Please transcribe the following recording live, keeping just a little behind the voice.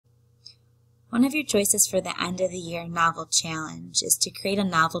One of your choices for the end of the year novel challenge is to create a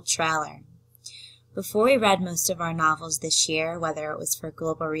novel trailer. Before we read most of our novels this year, whether it was for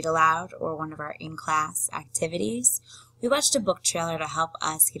Global Read Aloud or one of our in-class activities, we watched a book trailer to help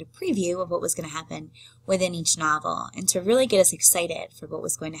us get a preview of what was going to happen within each novel and to really get us excited for what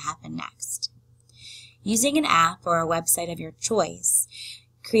was going to happen next. Using an app or a website of your choice,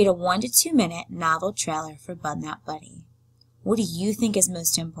 create a 1 to 2 minute novel trailer for Bud Not Buddy. What do you think is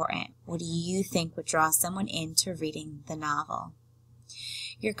most important? What do you think would draw someone into reading the novel?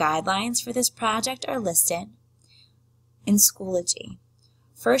 Your guidelines for this project are listed in Schoology.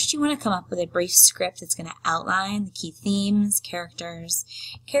 First, you want to come up with a brief script that's going to outline the key themes, characters,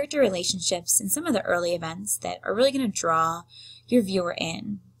 character relationships, and some of the early events that are really going to draw your viewer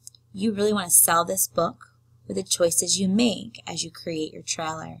in. You really want to sell this book with the choices you make as you create your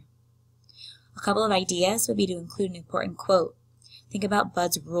trailer. A couple of ideas would be to include an important quote. Think about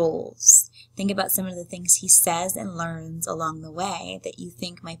Bud's rules. Think about some of the things he says and learns along the way that you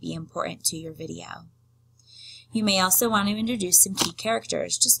think might be important to your video. You may also want to introduce some key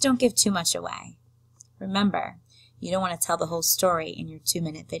characters. Just don't give too much away. Remember, you don't want to tell the whole story in your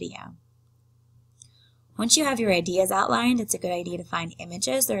 2-minute video. Once you have your ideas outlined, it's a good idea to find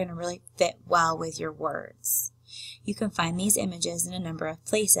images that are going to really fit well with your words. You can find these images in a number of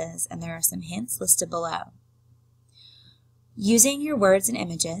places, and there are some hints listed below. Using your words and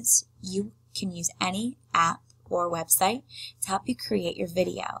images, you can use any app or website to help you create your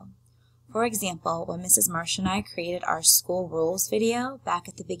video. For example, when Mrs. Marsh and I created our school rules video back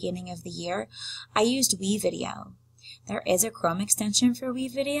at the beginning of the year, I used WeVideo. There is a Chrome extension for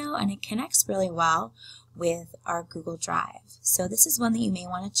WeVideo, and it connects really well with our Google Drive. So this is one that you may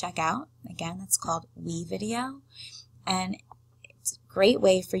want to check out. Again, it's called WeVideo, and it's a great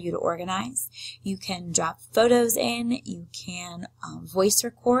way for you to organize. You can drop photos in, you can voice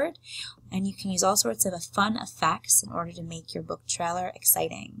record, and you can use all sorts of fun effects in order to make your book trailer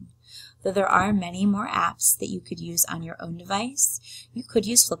exciting. Though there are many more apps that you could use on your own device, you could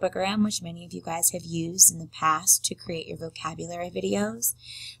use Flipagram, which many of you guys have used in the past to create your vocabulary videos.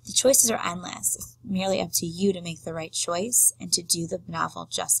 The choices are endless. It's merely up to you to make the right choice and to do the novel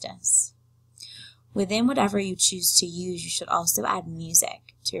justice. Within whatever you choose to use, you should also add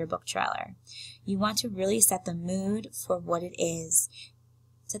music to your book trailer. You want to really set the mood for what it is,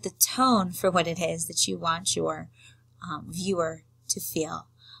 set the tone for what it is that you want your viewer to feel.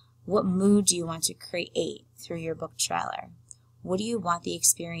 What mood do you want to create through your book trailer? What do you want the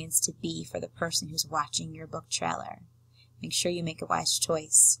experience to be for the person who's watching your book trailer? Make sure you make a wise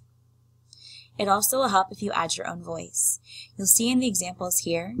choice. It also will help if you add your own voice. You'll see in the examples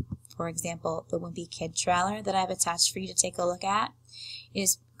here, for example, the Wimpy Kid trailer that I've attached for you to take a look at. It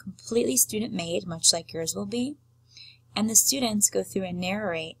is completely student-made, much like yours will be, and the students go through and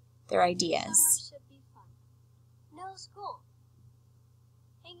narrate their ideas. Summer should be fun. No school.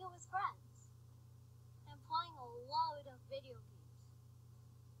 Hanging with friends. And playing a load of video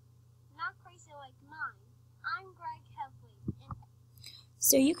games. Not crazy like mine. I'm Greg Heffley.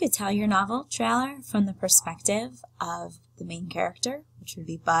 So you could tell your novel trailer from the perspective of the main character, which would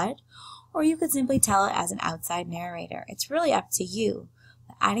be Bud, or you could simply tell it as an outside narrator. It's really up to you.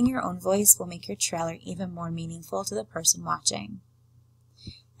 But adding your own voice will make your trailer even more meaningful to the person watching.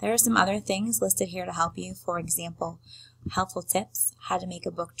 There are some other things listed here to help you. For example, helpful tips, how to make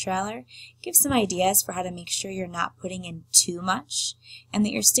a book trailer. Give some ideas for how to make sure you're not putting in too much and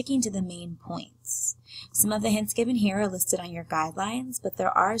that you're sticking to the main points. Some of the hints given here are listed on your guidelines, but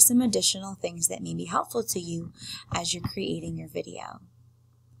there are some additional things that may be helpful to you as you're creating your video.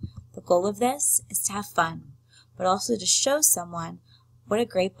 The goal of this is to have fun, but also to show someone what a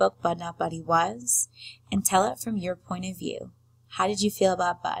great book Bud Not Buddy was and tell it from your point of view. How did you feel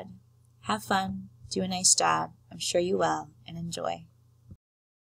about Bud? Have fun, do a nice job. I'm sure you will, and enjoy.